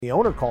The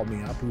owner called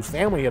me up, whose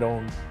family had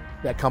owned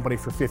that company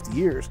for 50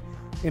 years,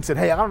 and said,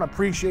 "Hey, I don't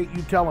appreciate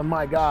you telling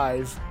my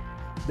guys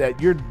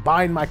that you're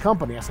buying my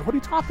company." I said, "What are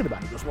you talking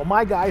about?" He goes, "Well,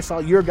 my guy saw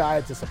your guy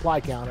at the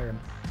supply counter,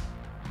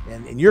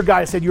 and your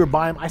guy said you were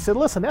buying." I said,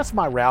 "Listen, that's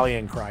my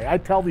rallying cry. I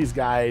tell these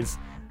guys,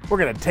 we're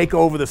going to take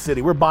over the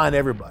city. We're buying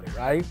everybody,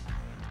 right?"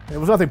 And it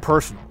was nothing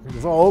personal. He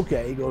goes, "Oh,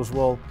 okay." He goes,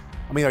 "Well,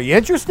 I mean, are you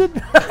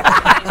interested?"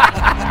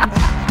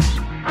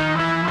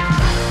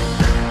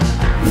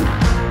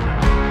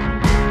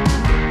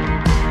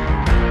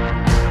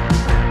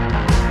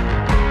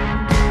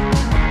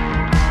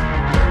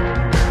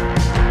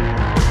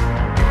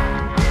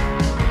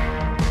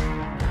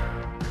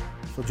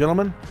 So,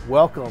 gentlemen,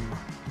 welcome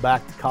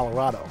back to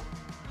Colorado.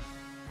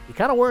 You're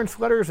kind of wearing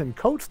sweaters and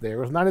coats there. It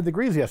was 90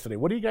 degrees yesterday.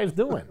 What are you guys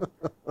doing?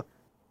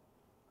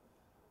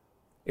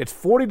 It's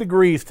 40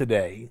 degrees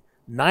today,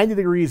 90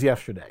 degrees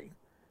yesterday,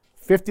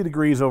 50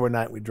 degrees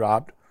overnight we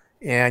dropped,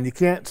 and you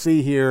can't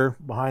see here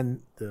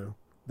behind the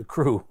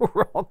crew.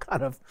 We're all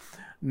kind of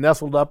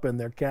nestled up in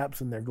their caps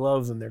and their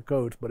gloves and their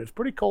coats, but it's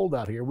pretty cold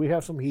out here. We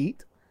have some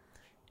heat,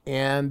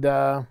 and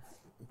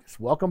just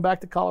welcome back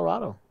to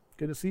Colorado.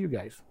 Good to see you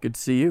guys. Good to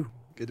see you.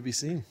 Good to be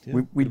seen.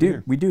 Yeah, we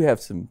do have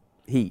some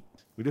heat.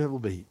 We do have a little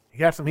bit of heat. You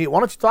got some heat. Why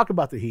don't you talk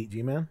about the heat,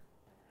 G-Man?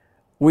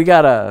 We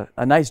got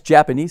a nice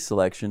Japanese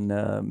selection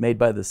made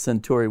by the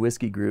Suntory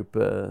Whiskey Group,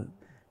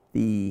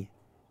 the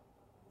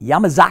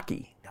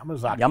Yamazaki.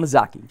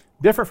 Yamazaki.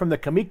 Different from the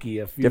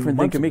Kamiki a few Different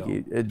than months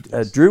Kamiki.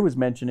 ago. Drew was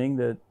mentioning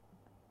that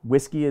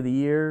Whiskey of the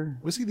Year.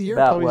 Whiskey of the Year,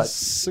 about probably what?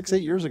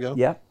 6-8 years ago.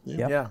 Yeah.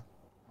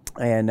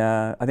 And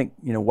I think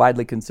I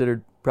widely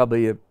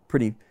probably a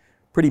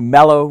pretty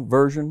mellow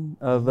version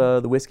of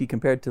the whiskey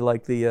compared to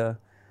like the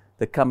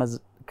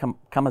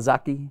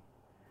Kamazaki.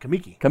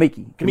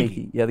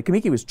 Kamiki. Yeah, the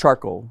Kamiki was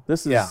charcoal.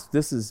 This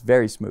is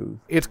very smooth.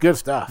 It's good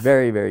stuff.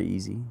 Very, very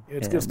easy.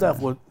 It's good stuff.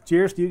 Well,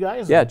 cheers to you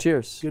guys. Yeah,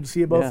 cheers. Good to see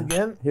you both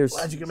again.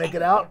 Glad you can make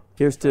it out.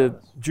 Here's to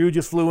Drew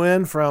just flew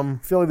in from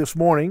Philly this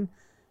morning,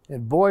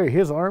 and boy, are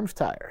his arms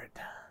tired.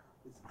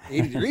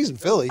 80 degrees in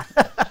Philly.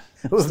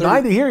 It was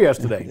 90 here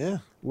yesterday. Yeah.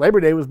 Labor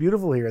Day was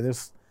beautiful here.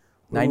 This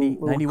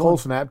 91 cold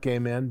snap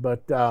came in,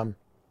 but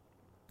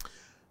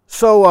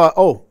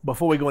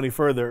before we go any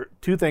further,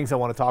 two things I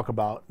want to talk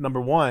about.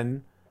 Number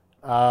one,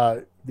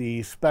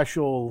 the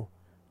special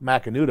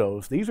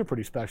Macanudos. These are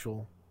pretty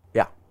special.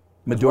 Yeah.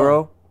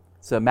 Maduro. Well.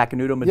 It's a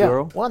Macanudo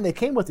Maduro. Yeah. Well, and they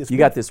came with this. You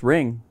got this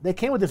ring. They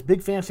came with this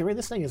big fancy ring.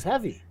 This thing is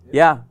heavy.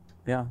 Yeah.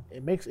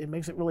 It makes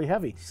it really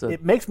heavy. So,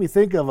 it makes me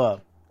think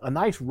of a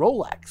nice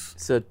Rolex.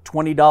 It's a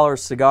 $20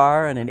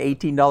 cigar and an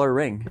 $18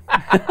 ring.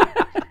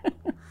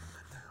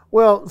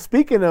 Well,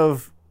 speaking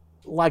of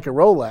like a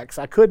Rolex,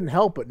 I couldn't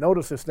help but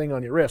notice this thing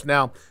on your wrist.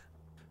 Now,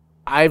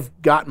 I've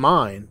got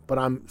mine, but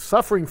I'm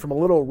suffering from a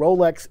little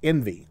Rolex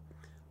envy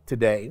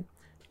today.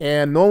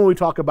 And normally we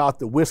talk about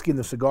the whiskey and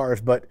the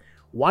cigars, but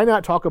why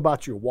not talk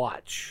about your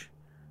watch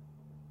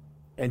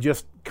and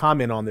just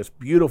comment on this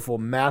beautiful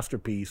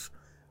masterpiece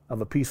of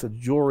a piece of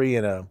jewelry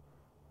and a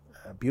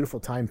beautiful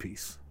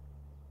timepiece?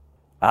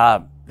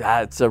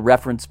 It's a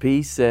reference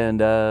piece,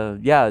 and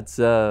it's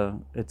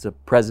a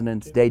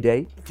President's Day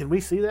date. Can we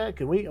see that?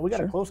 We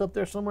got a close up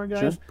there somewhere, guys?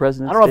 Sure.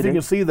 President's I don't know if Day you date.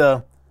 can see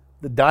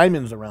the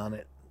diamonds around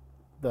it.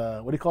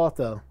 What do you call it?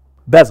 The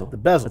bezel. The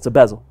bezel. It's a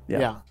bezel.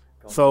 Yeah.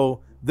 So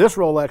this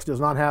Rolex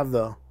does not have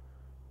the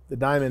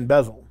diamond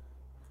bezel,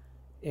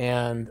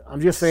 and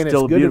I'm just saying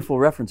Still it's a good. beautiful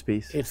reference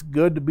piece. It's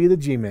good to be the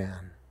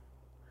G-Man.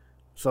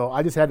 So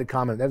I just had to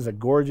comment. That is a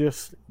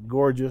gorgeous,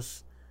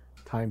 gorgeous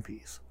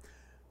timepiece.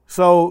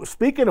 So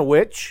speaking of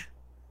which,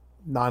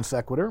 non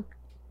sequitur,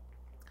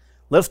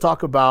 let's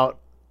talk about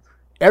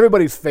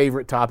everybody's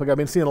favorite topic. I've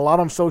been seeing a lot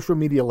on social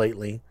media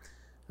lately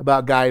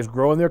about guys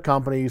growing their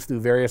companies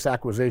through various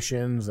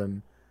acquisitions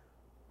and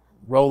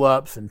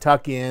roll-ups and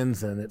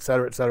tuck-ins and et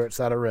cetera, et cetera, et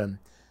cetera. And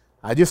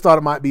I just thought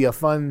it might be a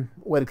fun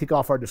way to kick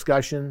off our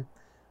discussion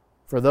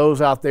for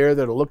those out there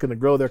that are looking to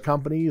grow their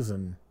companies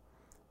and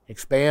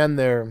expand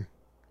their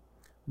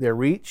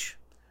reach.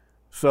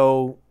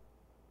 So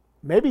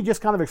maybe just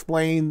kind of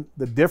explain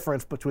the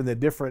difference between the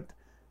different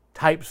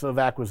types of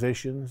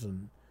acquisitions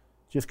and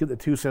just get the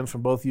 2 cents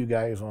from both of you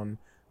guys on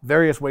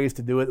various ways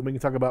to do it. And we can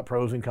talk about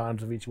pros and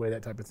cons of each way,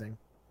 that type of thing.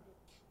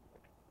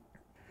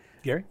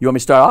 Gary? You want me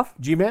to start off?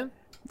 G-Man?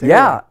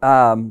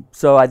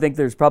 So I think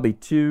there's probably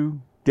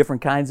two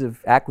different kinds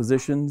of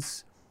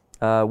acquisitions.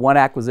 One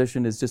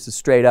acquisition is just a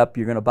straight up,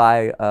 you're going to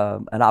buy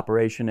an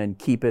operation and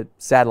keep it,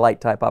 satellite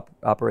type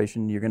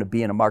operation. You're going to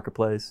be in a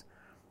marketplace.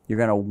 You're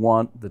going to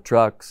want the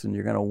trucks, and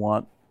you're going to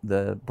want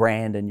the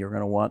brand, and you're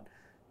going to want,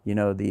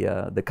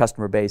 the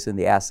customer base and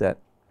the asset.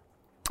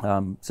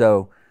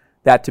 So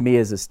that to me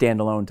is a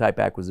standalone type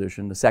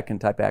acquisition. The second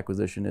type of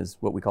acquisition is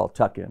what we call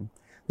tuck-in.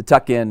 The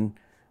tuck-in,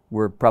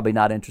 we're probably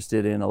not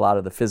interested in a lot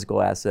of the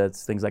physical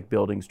assets, things like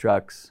buildings,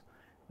 trucks,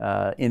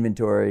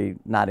 inventory,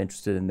 not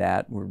interested in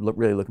that. We're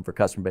really looking for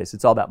customer base.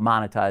 It's all about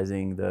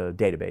monetizing the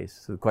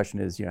database. So the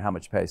question is, how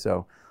much to pay.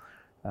 So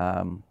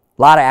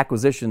a lot of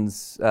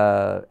acquisitions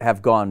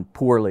have gone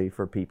poorly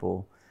for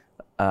people,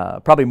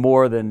 probably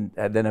more than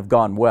have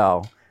gone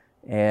well.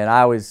 And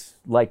I always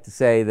like to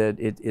say that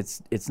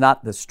it's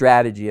not the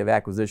strategy of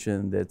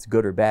acquisition that's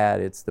good or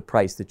bad, it's the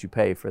price that you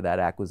pay for that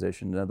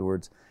acquisition. In other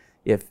words,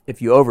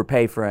 if you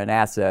overpay for an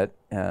asset,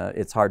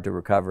 it's hard to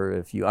recover.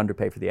 If you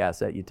underpay for the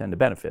asset, you tend to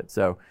benefit.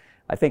 So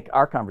I think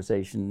our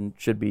conversation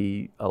should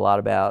be a lot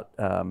about,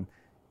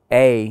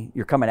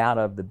 you're coming out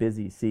of the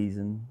busy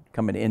season,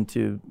 coming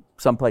into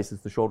some places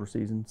the shoulder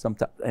season,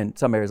 in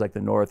some areas like the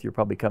north, you're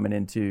probably coming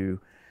into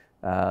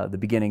the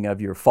beginning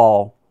of your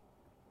fall.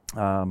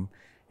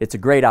 It's a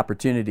great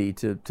opportunity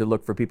to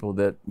look for people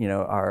that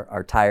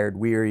are tired,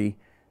 weary.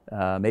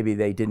 Maybe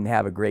they didn't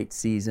have a great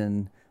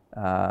season.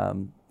 I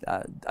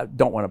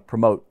don't want to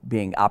promote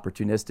being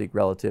opportunistic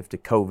relative to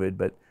COVID,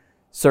 but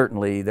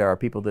certainly there are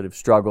people that have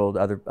struggled.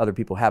 Other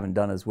people haven't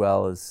done as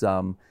well as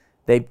some.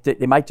 They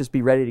might just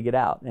be ready to get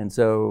out, and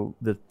so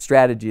the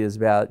strategy is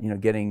about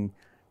getting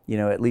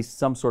at least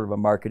some sort of a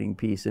marketing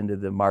piece into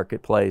the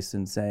marketplace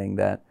and saying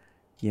that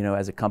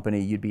as a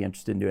company you'd be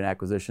interested in doing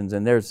acquisitions.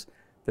 And there's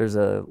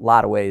a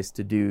lot of ways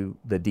to do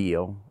the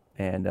deal,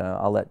 and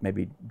I'll let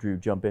maybe Drew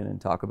jump in and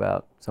talk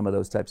about some of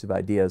those types of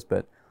ideas.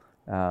 But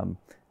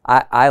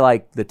I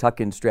like the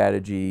tuck-in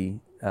strategy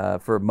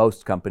for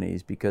most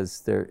companies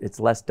because it's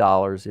less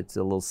dollars, it's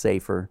a little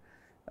safer.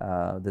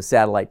 The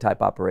satellite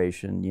type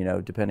operation,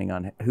 depending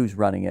on who's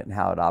running it and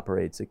how it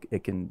operates,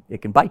 it can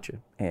bite you,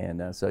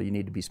 and so you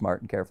need to be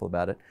smart and careful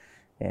about it.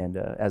 And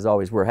as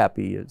always, we're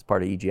happy as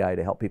part of EGI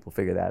to help people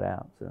figure that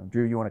out. So,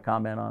 Drew, you want to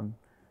comment on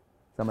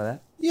some of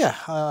that? Yeah,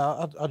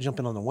 I'll jump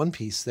in on the one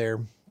piece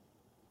there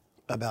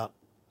about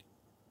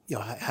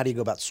how do you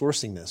go about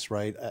sourcing this,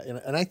 right?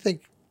 And I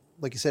think,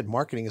 like you said,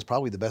 marketing is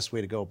probably the best way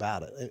to go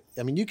about it.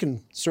 I mean, you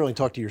can certainly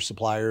talk to your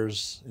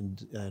suppliers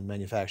and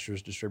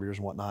manufacturers, distributors,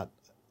 and whatnot,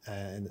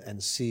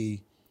 and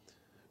see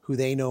who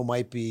they know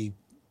might be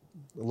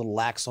a little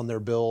lax on their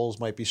bills,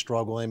 might be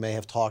struggling, may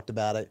have talked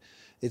about it.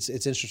 It's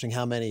interesting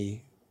how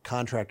many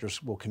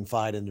contractors will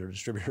confide in their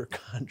distributor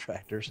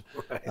contractors,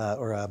 right.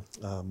 or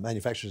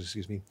manufacturers,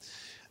 excuse me.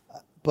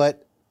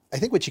 But I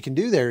think what you can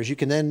do there is you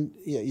can then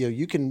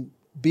you can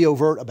be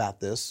overt about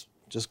this,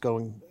 just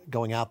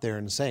going out there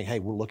and saying, hey,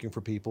 we're looking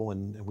for people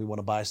and we want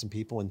to buy some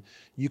people, and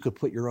you could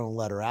put your own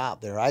letter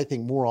out there. I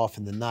think more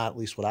often than not, at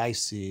least what I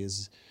see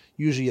is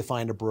usually you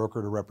find a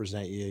broker to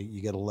represent you,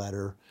 you get a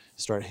letter,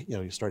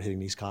 you start hitting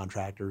these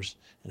contractors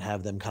and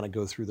have them kind of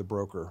go through the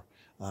broker,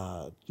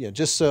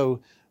 just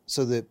so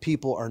that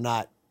people are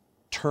not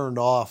turned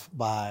off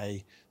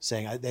by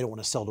saying they don't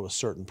want to sell to a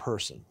certain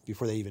person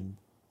before they even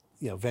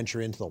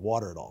venture into the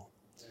water at all.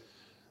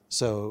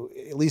 So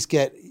at least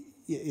get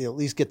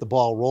the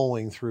ball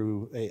rolling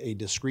through a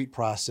discreet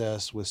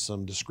process with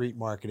some discreet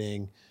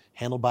marketing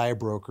handled by a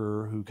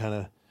broker who kind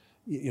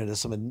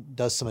of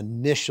does some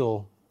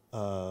initial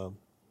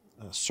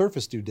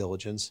surface due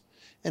diligence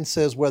and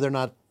says whether or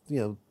not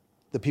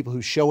the people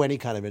who show any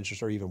kind of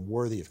interest are even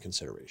worthy of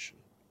consideration.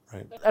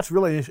 Right. That's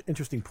really an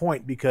interesting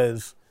point,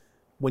 because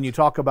when you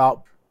talk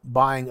about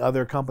buying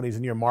other companies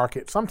in your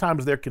market,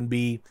 sometimes there can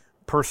be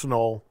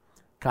personal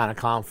kind of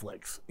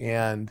conflicts,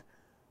 and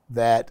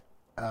that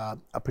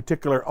a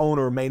particular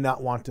owner may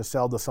not want to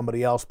sell to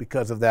somebody else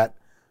because of that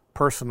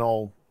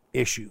personal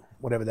issue,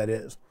 whatever that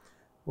is.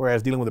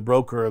 Whereas dealing with a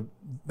broker,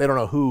 they don't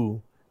know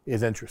who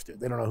is interested.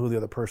 They don't know who the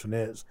other person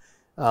is.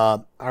 I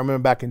remember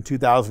back in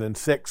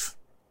 2006,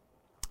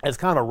 as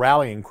kind of a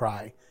rallying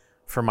cry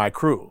for my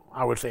crew,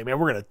 I would say, man,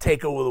 we're going to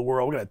take over the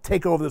world. We're going to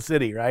take over the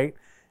city, right?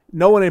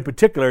 No one in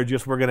particular,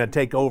 just we're going to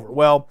take over.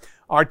 Well,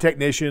 our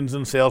technicians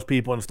and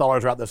salespeople,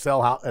 installers are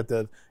out at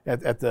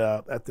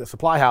the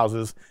supply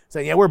houses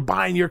saying, yeah, we're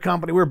buying your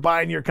company. We're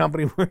buying your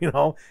company,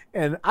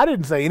 And I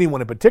didn't say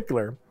anyone in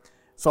particular.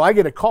 So I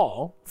get a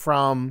call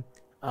from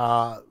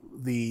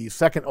the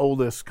second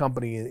oldest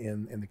company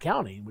in the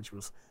county, which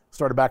was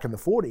started back in the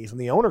 40s. And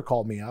the owner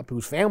called me up,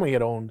 whose family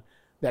had owned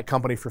that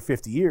company for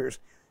 50 years,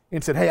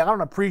 and said, hey, I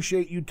don't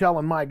appreciate you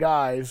telling my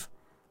guys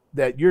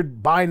that you're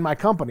buying my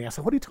company. I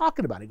said, what are you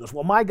talking about? He goes,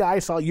 well, my guy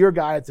saw your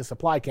guy at the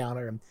supply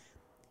counter,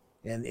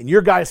 and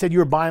your guy said you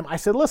were buying. I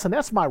said, listen,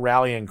 that's my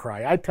rallying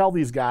cry. I tell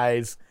these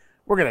guys,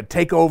 we're going to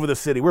take over the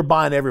city. We're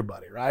buying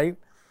everybody, right?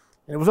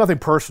 And it was nothing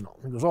personal.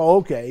 He goes, oh,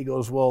 okay. He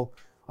goes, well,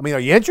 I mean, are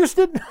you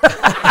interested?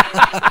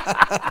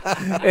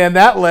 And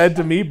that led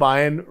to me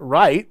buying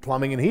Wright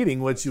Plumbing and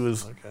Heating, which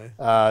was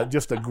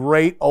just a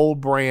great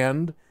old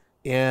brand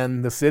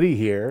in the city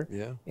here,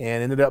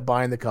 and ended up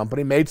buying the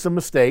company, made some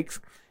mistakes,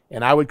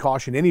 and I would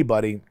caution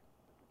anybody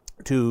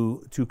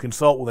to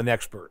consult with an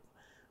expert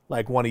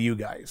like one of you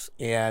guys.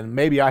 And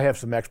maybe I have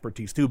some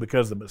expertise too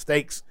because of the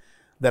mistakes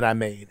that I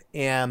made.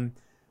 And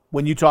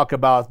when you talk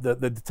about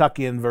the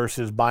tuck-in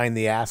versus buying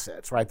the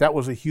assets, right, that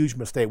was a huge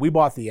mistake. We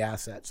bought the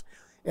assets.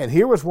 And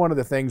here was one of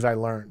the things I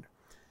learned,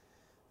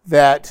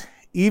 that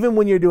even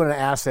when you're doing an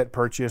asset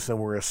purchase and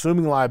we're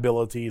assuming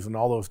liabilities and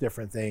all those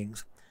different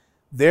things,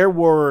 there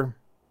were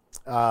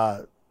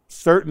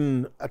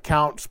certain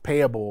accounts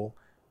payable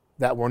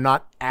that were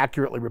not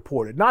accurately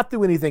reported, not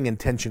through anything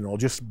intentional,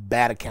 just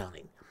bad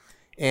accounting.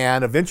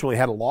 And eventually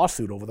had a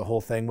lawsuit over the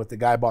whole thing with the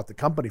guy I bought the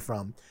company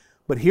from.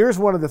 But here's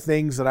one of the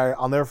things that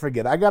I'll never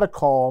forget. I got a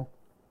call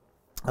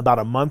about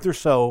a month or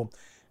so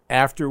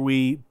after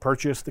we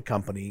purchased the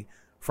company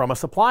from a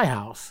supply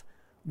house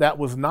that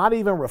was not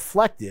even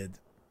reflected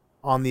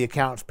on the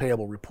accounts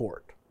payable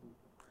report.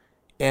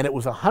 And it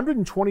was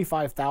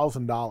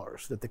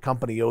 $125,000 that the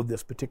company owed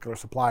this particular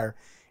supplier.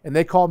 And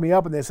they called me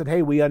up and they said,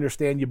 hey, we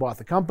understand you bought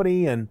the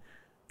company and,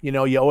 you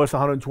owe us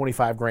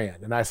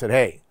 $125,000. And I said,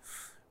 hey,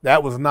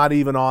 that was not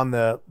even on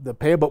the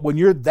pay. But when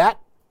you're that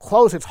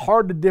close, it's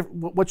hard to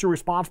what you're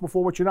responsible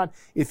for, what you're not.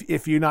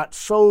 If you're not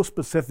so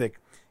specific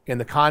in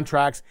the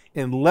contracts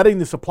and letting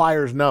the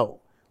suppliers know,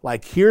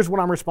 like, here's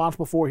what I'm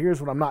responsible for, here's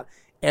what I'm not.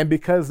 And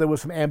because there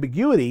was some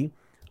ambiguity,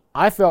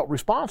 I felt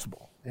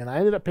responsible. And I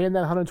ended up paying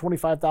that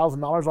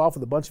 $125,000 off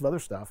with a bunch of other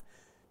stuff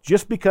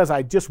just because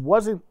I just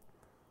wasn't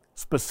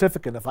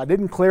specific enough. I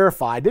didn't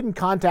clarify. I didn't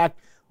contact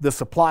the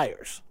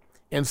suppliers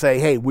and say,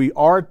 hey, we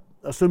are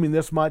assuming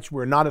this much,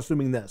 we're not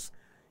assuming this.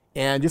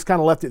 And just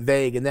kind of left it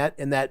vague. And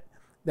that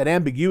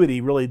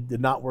ambiguity really did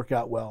not work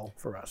out well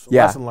for us.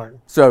 Yeah. Lesson learned.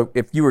 So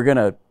if you were going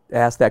to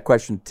ask that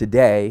question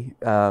today,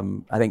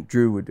 I think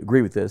Drew would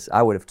agree with this.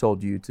 I would have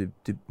told you to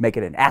make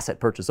it an asset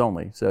purchase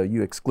only. So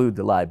you exclude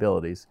the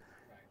liabilities.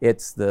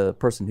 It's the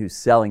person who's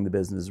selling the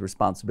business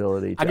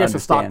responsibility to I guess understand.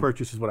 a stock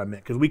purchase is what I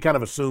meant, because we kind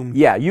of assumed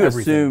Yeah, you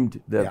everything.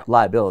 assumed the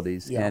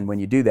liabilities. Yeah. And when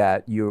you do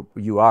that, you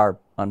are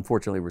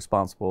unfortunately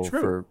responsible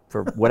True.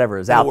 for whatever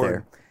is out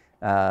word.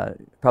 there.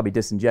 Probably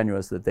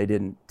disingenuous that they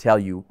didn't tell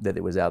you that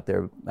it was out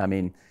there. I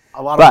mean,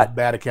 A lot of but it was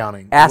bad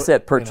accounting.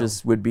 asset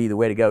purchase would be the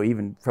way to go,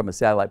 even from a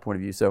satellite point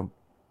of view. So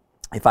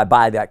if I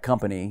buy that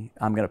company,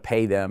 I'm going to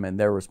pay them, and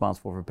they're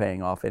responsible for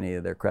paying off any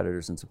of their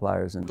creditors and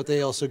suppliers. And But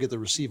they also get the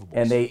receivables.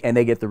 and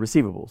they get the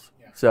receivables.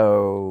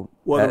 So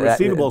Well, the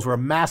receivables were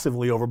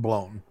massively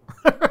overblown.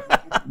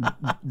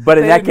 but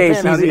in they that didn't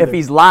case, pan out if either.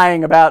 he's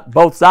lying about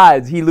both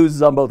sides, he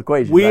loses on both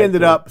equations. We right?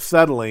 ended So- up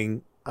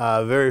settling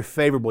very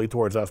favorably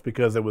towards us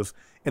because it was,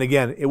 and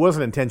again, it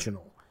wasn't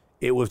intentional.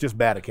 It was just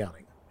bad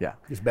accounting, Yeah,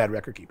 just bad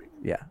record keeping.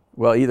 yeah.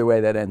 Well, either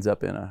way, that ends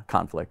up in a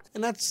conflict.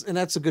 And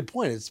that's a good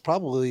point. It's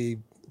probably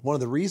one of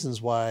the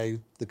reasons why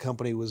the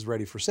company was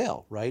ready for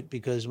sale, right?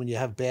 Because when you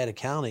have bad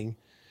accounting,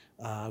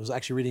 I was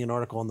actually reading an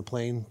article on the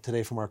plane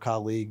today from our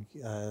colleague,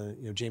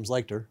 James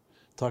Leichter,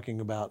 talking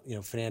about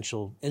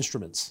financial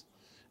instruments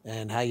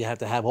and how you have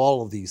to have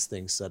all of these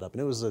things set up.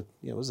 And it was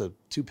a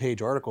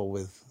 2-page article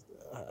with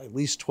at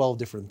least 12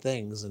 different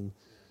things, and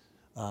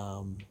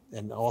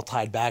all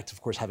tied back to,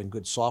 of course, having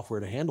good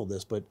software to handle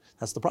this. But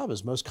that's the problem: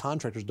 is most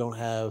contractors don't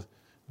have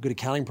good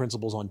accounting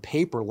principles on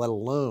paper, let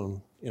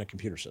alone in a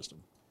computer system.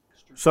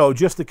 So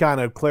just to kind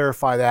of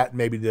clarify that,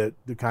 maybe to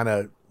kind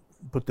of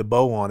put the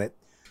bow on it,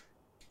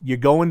 you're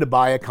going to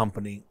buy a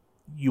company,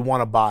 you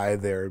want to buy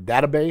their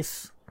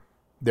database,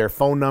 their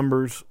phone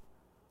numbers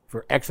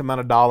for X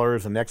amount of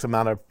dollars and X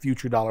amount of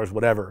future dollars,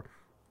 whatever,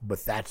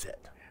 but that's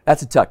it.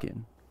 That's a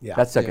tuck-in. Yeah.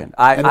 That's tuck-in.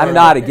 And I'm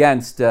not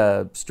against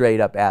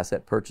straight-up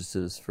asset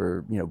purchases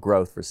for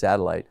growth for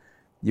satellite.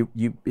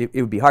 It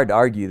would be hard to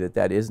argue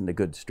that isn't a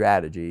good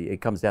strategy.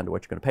 It comes down to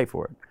what you're going to pay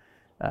for it.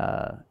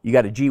 You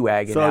got a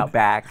G-Wagon out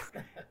back.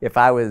 If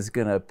I was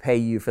going to pay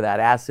you for that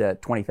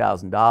asset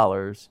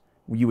 $20,000,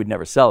 you would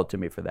never sell it to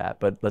me for that.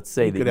 But let's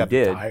say You that could you have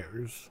the did.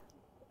 tires.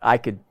 I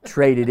could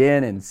trade it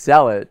in and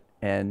sell it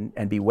and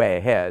be way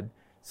ahead.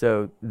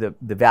 So the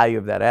value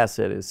of that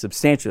asset is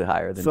substantially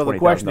higher than So the $20,000.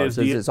 question is,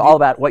 So it's all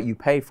about what you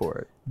pay for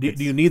it.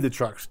 Do you need the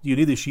trucks? Do you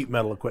need the sheet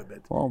metal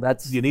equipment? Well, Do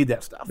you need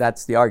that stuff?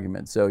 that's the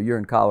argument. So you're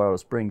in Colorado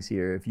Springs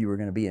here. If you were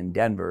going to be in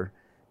Denver,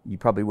 you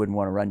probably wouldn't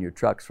want to run your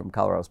trucks from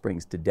Colorado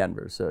Springs to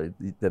Denver. So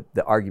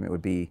the argument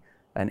would be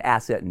an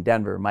asset in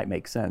Denver might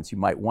make sense. You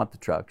might want the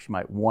trucks. You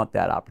might want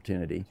that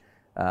opportunity.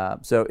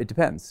 So it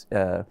depends.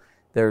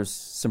 There's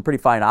some pretty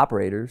fine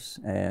operators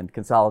and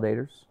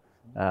consolidators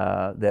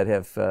that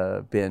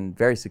have been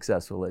very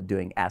successful at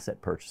doing asset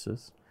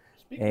purchases.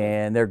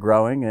 And they're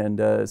growing, and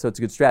so it's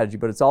a good strategy,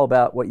 but it's all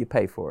about what you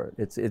pay for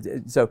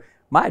it. So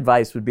my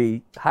advice would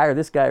be hire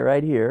this guy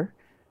right here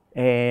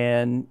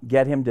and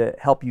get him to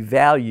help you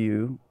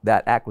value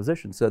that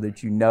acquisition so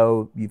that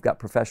you've got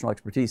professional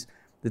expertise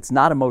that's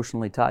not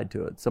emotionally tied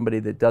to it. Somebody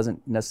that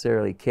doesn't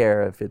necessarily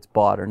care if it's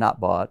bought or not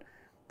bought.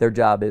 Their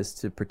job is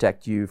to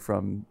protect you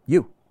from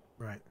you.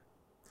 Right.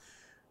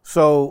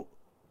 So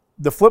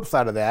the flip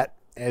side of that,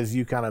 as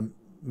you kind of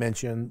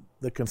mentioned,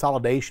 the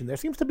consolidation, there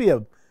seems to be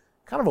a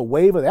kind of a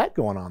wave of that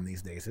going on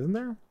these days, isn't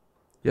there?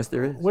 Yes,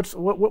 there is.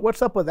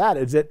 What's up with that?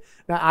 Is it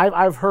now?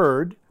 I've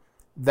heard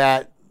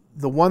that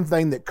the one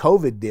thing that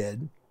COVID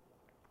did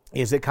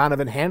is it kind of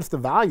enhanced the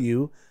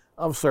value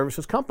of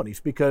services companies,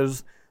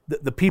 because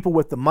the people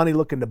with the money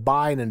looking to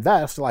buy and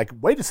invest are like,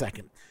 wait a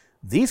second,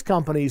 these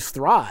companies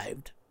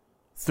thrived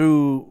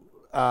through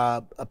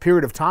a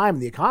period of time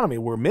in the economy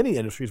where many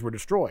industries were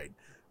destroyed,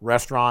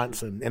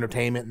 restaurants and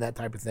entertainment and that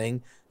type of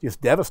thing,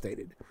 just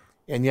devastated.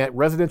 And yet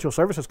residential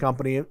services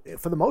company,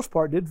 for the most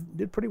part,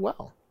 did pretty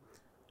well.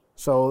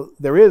 So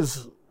there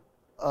is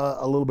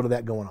a little bit of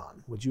that going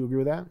on. Would you agree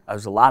with that?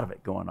 There's a lot of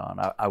it going on.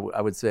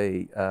 I would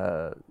say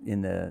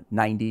in the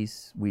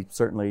 90s, we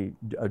certainly,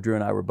 Drew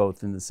and I were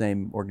both in the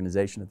same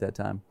organization at that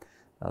time,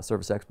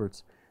 Service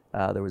Experts.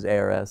 There was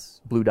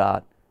ARS, Blue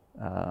Dot,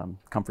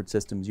 Comfort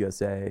Systems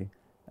USA,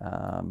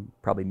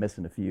 probably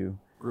missing a few.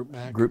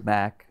 Group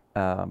Mac.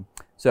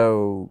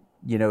 So,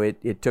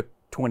 it took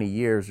 20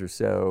 years or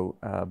so,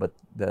 but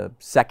the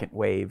second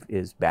wave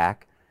is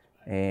back.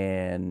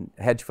 And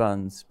hedge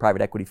funds,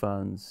 private equity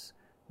funds,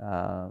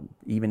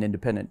 even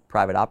independent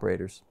private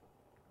operators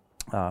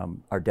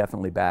are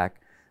definitely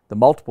back. The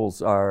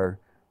multiples are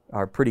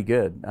pretty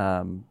good.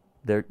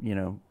 They're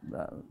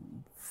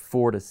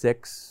 4 to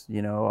 6,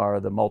 are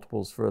the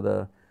multiples for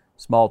the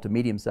small to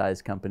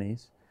medium-sized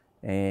companies,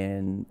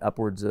 and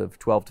upwards of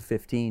 12 to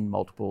 15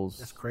 multiples.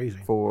 That's crazy.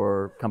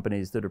 For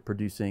companies that are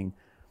producing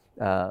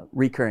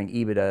recurring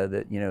EBITDA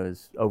that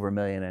is over $1.5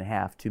 million,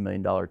 $2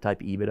 million type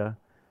EBITDA.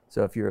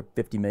 So if you're a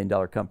 $50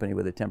 million company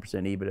with a 10%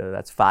 EBITDA,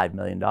 that's $5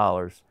 million.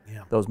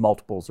 Yeah. Those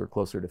multiples are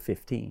closer to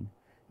 15.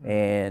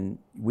 And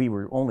we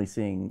were only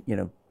seeing,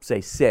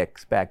 say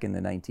 6 back in the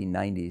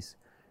 1990s.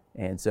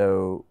 And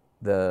so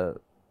the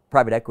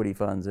private equity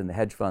funds and the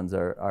hedge funds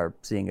are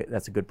seeing it.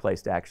 That's a good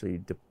place to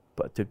actually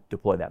to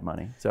deploy that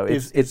money. So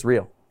it's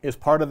real. Is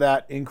part of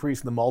that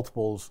increase in the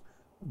multiples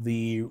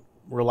the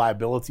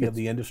reliability of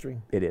the industry?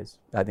 It is.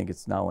 I think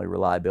it's not only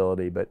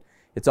reliability, but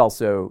it's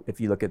also, if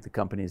you look at the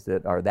companies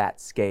that are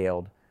that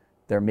scaled,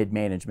 their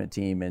mid-management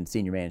team and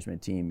senior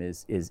management team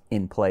is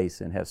in place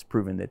and has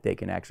proven that they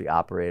can actually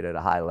operate at a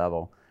high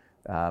level.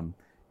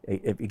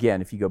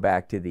 If you go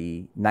back to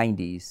the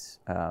 90s,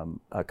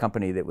 a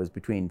company that was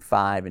between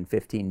 5 and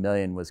 15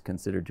 million was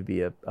considered to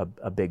be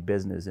a big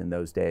business in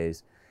those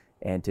days.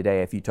 And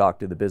today, if you talk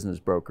to the business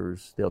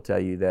brokers, they'll tell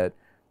you that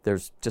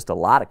there's just a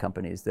lot of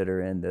companies that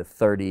are in the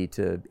 $30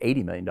 to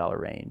 $80 million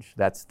range.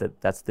 That's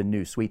the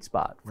new sweet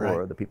spot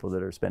for the people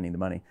that are spending the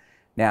money.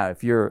 Now,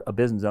 if you're a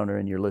business owner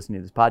and you're listening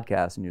to this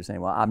podcast and you're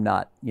saying, well, I'm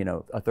not,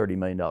 a $30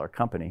 million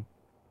company,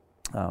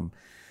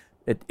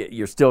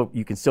 you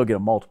can still get a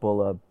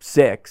multiple of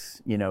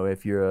 6,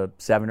 if you're a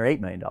 $7 or $8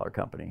 million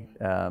company.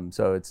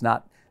 So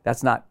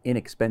that's not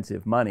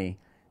inexpensive money.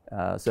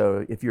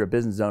 So if you're a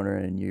business owner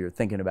and you're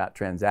thinking about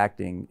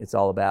transacting, it's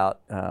all about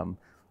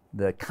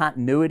the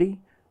continuity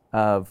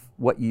of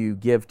what you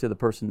give to the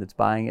person that's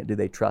buying it. Do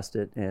they trust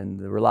it? And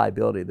the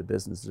reliability of the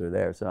businesses are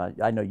there. So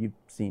I know you've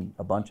seen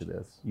a bunch of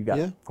this. You got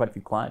quite a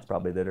few clients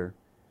probably that are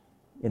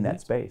in that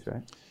space,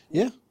 right?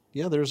 Yeah.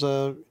 There's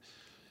like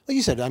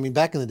you said. I mean,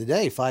 back in the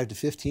day, 5 to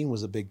 15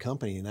 was a big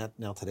company, and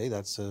now today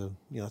that's a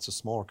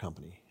smaller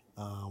company.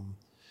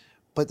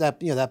 But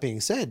that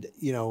being said,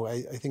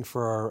 I think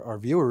for our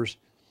viewers,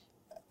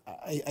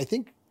 I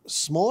think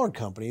smaller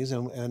companies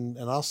and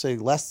I'll say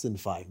less than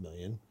 5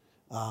 million.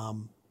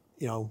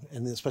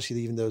 And especially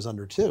even those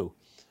under 2,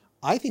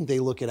 I think they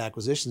look at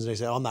acquisitions and they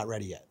say, "Oh, I'm not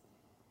ready yet."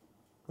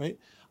 Right?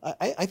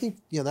 I think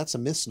that's a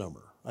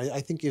misnomer. I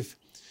think if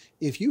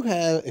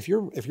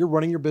you're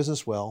running your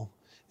business well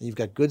and you've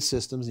got good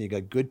systems and you've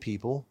got good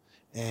people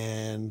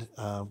and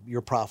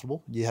you're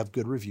profitable, you have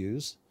good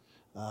reviews,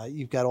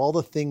 you've got all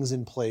the things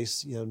in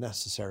place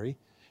necessary,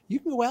 you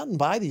can go out and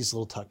buy these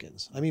little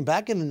tuck-ins. I mean,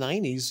 back in the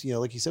 90s,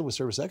 like you said with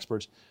Service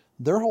Experts,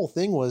 their whole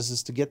thing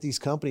was to get these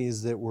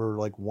companies that were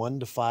like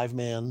 1 to 5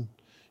 man,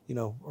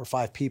 or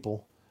 5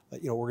 people,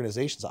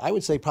 organizations. I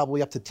would say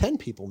probably up to 10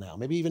 people now,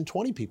 maybe even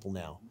 20 people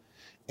now.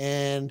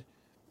 And,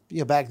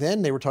 back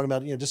then they were talking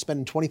about, just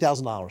spending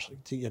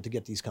 $20,000 to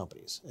get these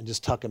companies and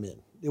just tuck them in.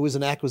 It was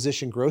an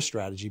acquisition growth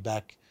strategy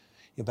back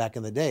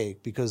in the day,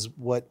 because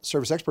what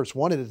Service Experts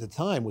wanted at the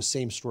time was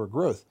same store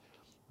growth.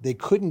 They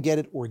couldn't get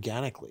it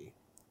organically.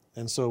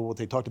 And so what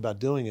they talked about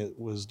doing it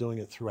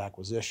through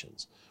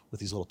acquisitions with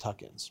these little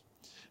tuck-ins.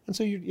 And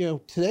so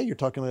today you're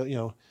talking about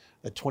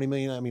a 20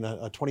 million,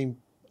 a 20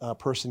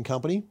 person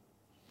company.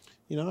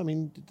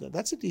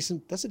 That's a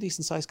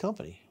decent sized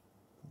company.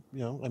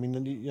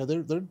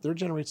 They're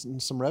generating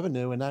some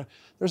revenue, and now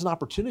there's an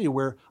opportunity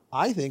where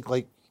I think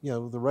the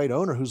right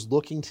owner who's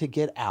looking to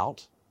get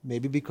out,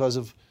 maybe because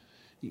of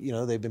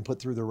they've been put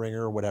through the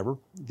ringer or whatever,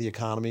 the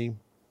economy,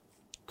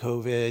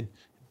 COVID,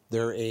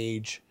 their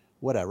age,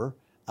 whatever.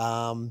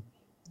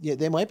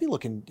 They might be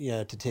looking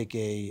to take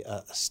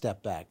a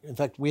step back. In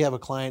fact, we have a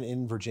client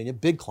in Virginia,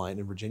 big client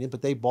in Virginia,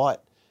 but they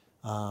bought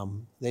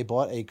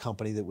a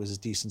company that was a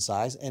decent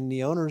size, and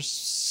the owner's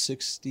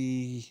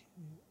 60.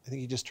 I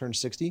think he just turned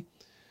 60,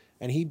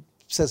 and he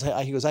says,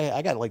 he goes,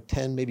 I got like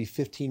 10, maybe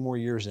 15 more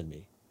years in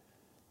me,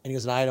 and he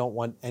goes, and I don't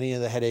want any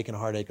of the headache and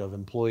heartache of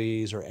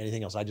employees or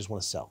anything else. I just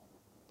want to sell.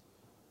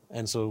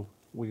 And so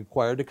we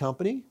acquired the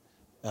company,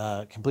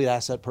 complete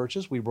asset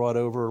purchase. We brought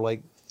over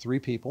like 3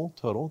 people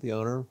total: the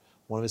owner,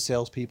 one of his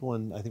salespeople,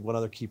 and I think one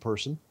other key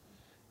person,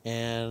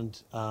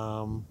 and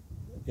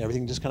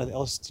everything just kind of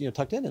else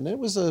tucked in. And it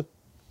was I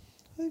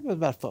think it was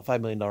about a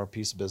 $5 million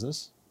piece of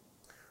business.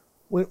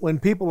 When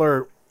people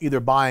are either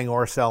buying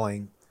or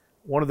selling,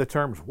 one of the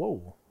terms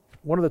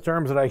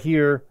that I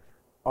hear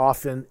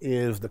often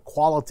is the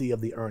quality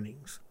of the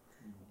earnings.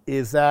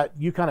 Is that,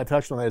 you kind of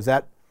touched on that, is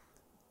that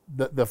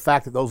the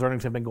fact that those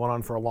earnings have been going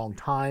on for a long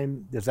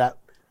time, does that?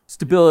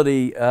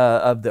 Stability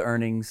of the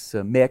earnings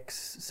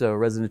mix. So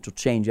residential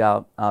change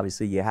out,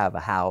 obviously you have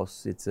a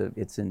house. It's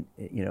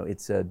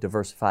a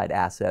diversified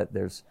asset.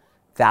 There's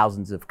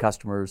thousands of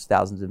customers,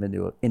 thousands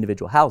of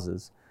individual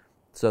houses.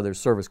 So there's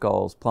service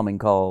calls, plumbing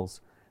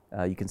calls.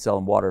 You can sell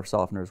them water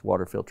softeners,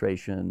 water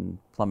filtration,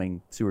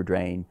 plumbing, sewer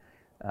drain,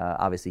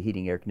 obviously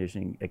heating, air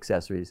conditioning,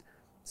 accessories.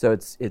 So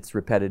it's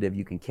repetitive.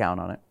 You can count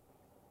on it.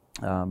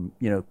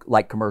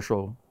 Like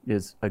commercial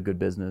is a good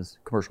business.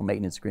 Commercial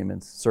maintenance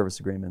agreements,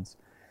 service agreements.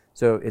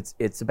 So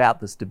it's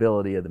about the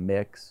stability of the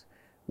mix.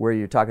 Where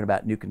you're talking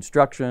about new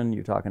construction,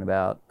 you're talking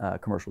about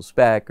commercial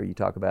spec, or you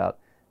talk about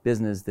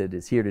business that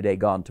is here today,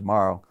 gone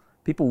tomorrow.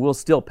 People will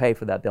still pay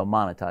for that. They'll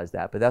monetize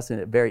that, but that's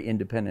a very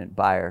independent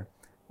buyer.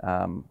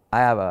 I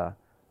have a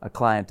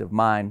client of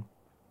mine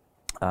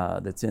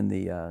that's in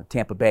the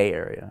Tampa Bay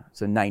area.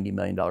 It's a $90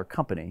 million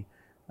company,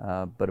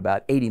 but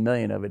about $80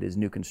 million of it is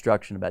new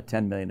construction, about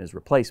 $10 million is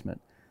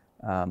replacement.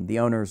 The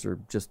owners are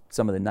just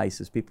some of the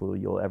nicest people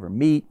you'll ever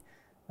meet.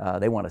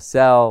 They want to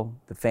sell.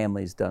 The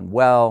family's done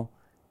well.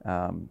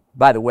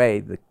 By the way,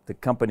 the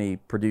company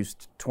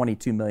produced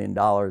 $22 million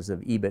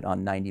of EBIT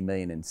on $90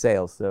 million in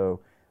sales. So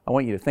I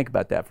want you to think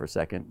about that for a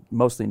second.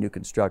 Mostly new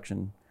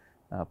construction,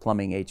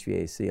 plumbing,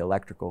 HVAC,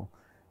 electrical.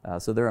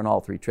 So they're in all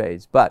three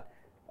trades. But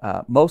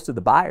most of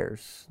the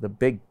buyers, the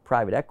big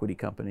private equity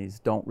companies,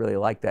 don't really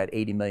like that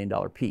 $80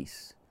 million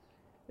piece.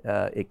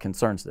 It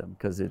concerns them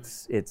because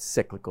it's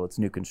cyclical. It's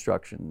new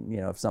construction.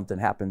 If something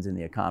happens in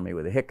the economy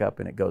with a hiccup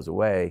and it goes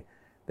away,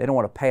 they don't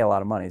want to pay a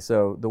lot of money.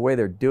 So the way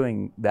they're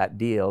doing that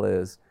deal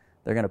is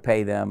they're going to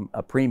pay them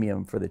a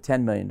premium for the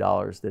 $10 million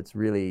that's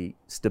really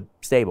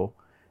stable,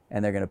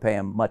 and they're going to pay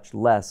them much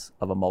less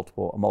of a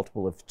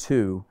multiple of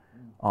 2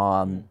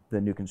 on the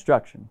new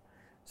construction.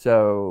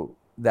 So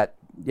that,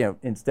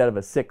 instead of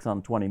a 6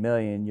 on 20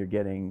 million, you're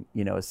getting,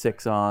 a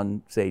 6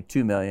 on, say,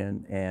 2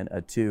 million and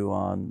a 2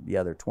 on the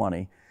other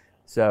 20.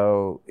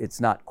 So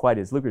it's not quite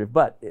as lucrative,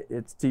 but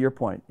it's to your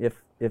point.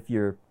 If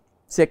you're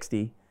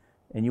 60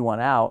 and you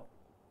want out,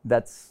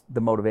 that's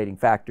the motivating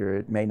factor.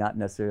 It may not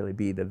necessarily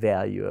be the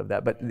value of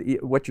that, but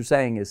what you're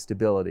saying is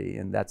stability,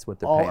 and that's what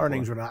they're paying for. All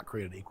earnings are not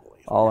created equally.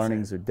 All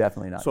earnings are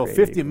definitely not so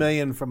created 50 equally.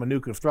 million from a new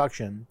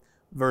construction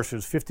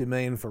versus 50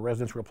 million for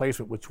residential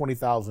replacement with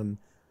 20,000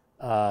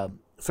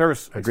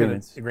 service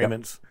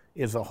agreements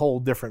is a whole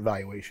different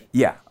valuation.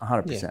 Yeah,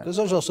 100%. Yeah, because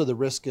there's also the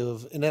risk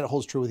of, and that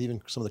holds true with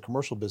even some of the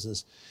commercial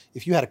business.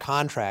 If you had a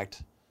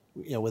contract,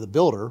 with a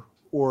builder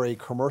or a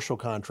commercial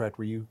contract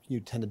where you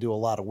tend to do a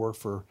lot of work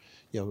for,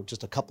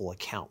 just a couple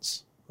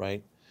accounts,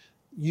 right?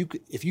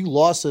 If you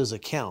lost those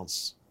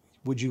accounts,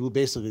 would you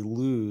basically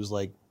lose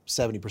like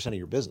 70% of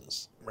your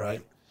business,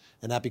 right?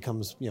 And that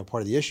becomes,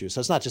 part of the issue. So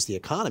it's not just the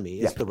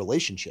economy, it's the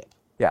relationship.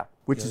 Yeah,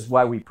 which is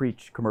why we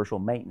preach commercial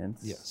maintenance.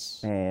 Yes.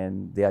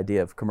 And the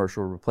idea of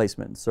commercial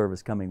replacement and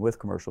service coming with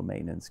commercial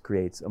maintenance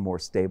creates a more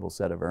stable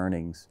set of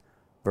earnings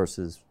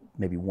versus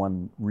maybe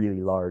one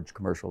really large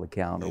commercial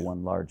account or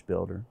one large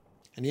builder.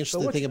 And the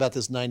interesting thing about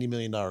this $90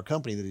 million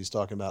company that he's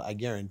talking about, I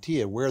guarantee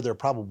you, where they're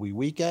probably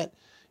weak at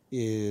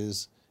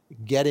is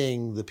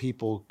getting the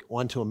people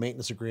onto a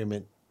maintenance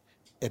agreement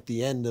at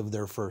the end of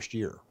their first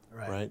year.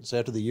 Right. So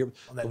after the year,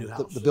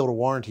 the builder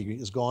warranty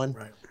is gone.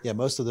 Right. Yeah,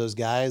 most of those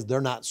guys, they're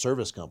not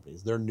service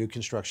companies; they're new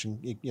construction,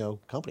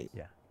 companies.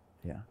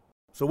 Yeah.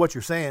 So what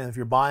you're saying, if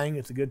you're buying,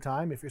 it's a good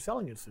time. If you're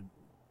selling, it's a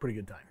pretty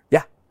good time.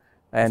 Yeah.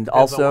 And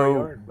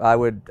also, I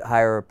would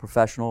hire a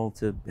professional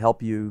to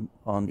help you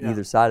on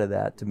either side of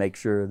that to make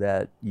sure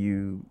that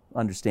you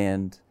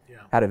understand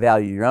how to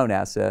value your own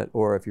asset,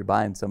 or if you're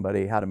buying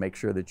somebody, how to make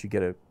sure that you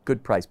get a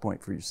good price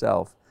point for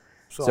yourself.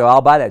 So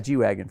I'll buy that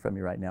G-Wagon from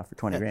you right now for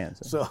 20 grand.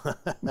 So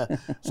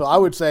I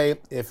would say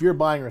if you're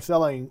buying or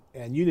selling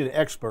and you need an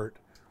expert,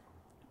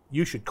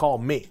 you should call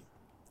me,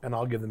 and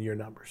I'll give them your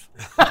numbers.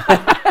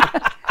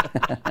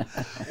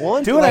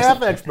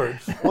 2.5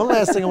 experts. One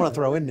last thing I want to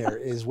throw in there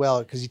is,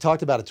 because you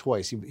talked about it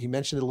twice. He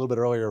mentioned it a little bit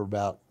earlier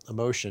about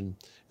emotion,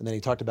 and then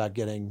he talked about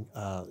getting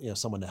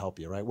someone to help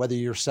you, right? Whether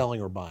you're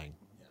selling or buying.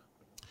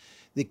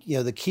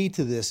 The key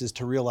to this is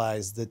to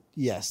realize that,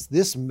 yes,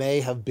 this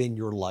may have been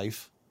your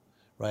life.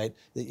 Right,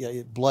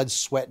 blood,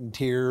 sweat, and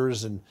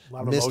tears, and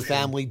missed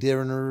family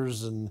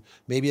dinners, and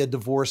maybe a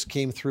divorce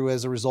came through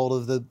as a result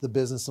of the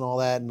business and all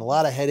that, and a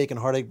lot of headache and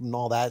heartache and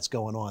all that's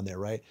going on there,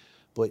 right?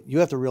 But you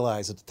have to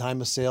realize at the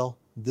time of sale,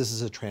 this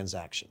is a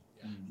transaction,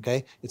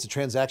 okay? It's a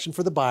transaction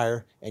for the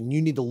buyer, and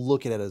you need to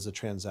look at it as a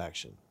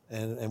transaction.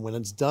 And when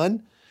it's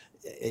done,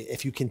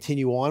 if you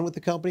continue on with the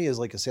company as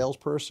like a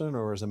salesperson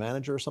or as a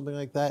manager or something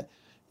like that,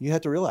 you have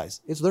to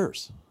realize it's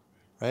theirs,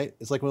 right?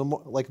 It's like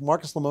like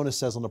Marcus Lemonis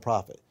says on The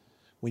Profit.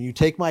 When you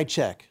take my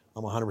check,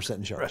 I'm 100%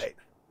 in charge.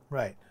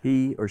 Right.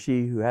 He or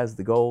she who has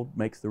the gold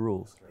makes the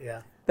rules.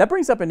 Yeah. That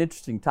brings up an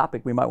interesting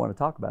topic we might want to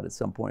talk about at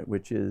some point,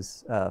 which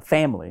is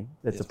family.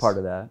 That's a part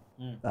of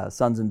that.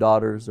 Sons and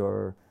daughters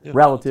or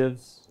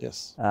relatives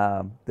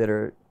that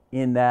are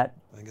in that.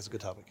 I think it's a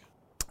good topic.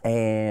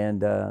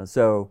 And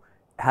so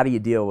how do you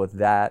deal with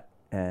that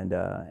And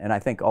I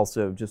think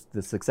also just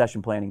the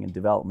succession planning and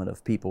development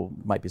of people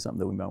might be something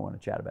that we might want to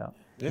chat about.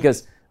 Yeah.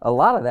 Because a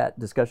lot of that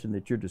discussion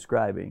that you're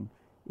describing,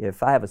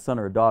 if I have a son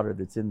or a daughter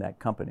that's in that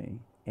company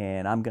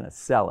and I'm going to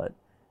sell it,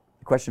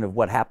 the question of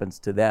what happens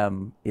to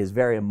them is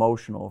very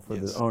emotional for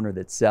Yes. the owner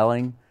that's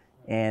selling.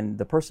 And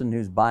the person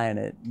who's buying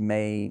it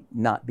may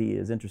not be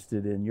as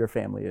interested in your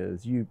family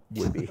as you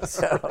would be.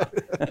 So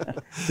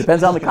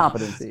depends on the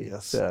competency.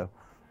 Yes. So,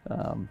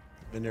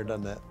 Been there,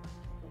 done that.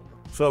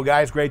 So,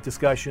 guys, great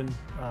discussion.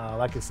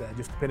 Like I said,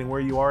 just depending where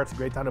you are, it's a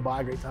great time to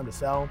buy, a great time to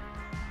sell.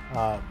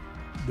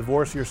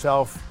 Divorce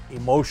yourself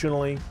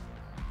emotionally.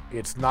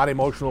 It's not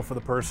emotional for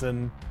the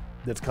person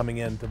that's coming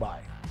in to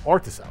buy or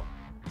to sell.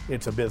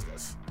 It's a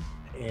business,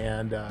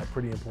 and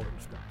pretty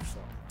important stuff. So,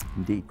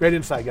 indeed. great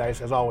insight,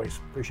 guys, as always.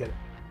 Appreciate it.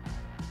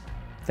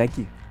 Thank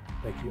you.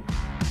 Thank you.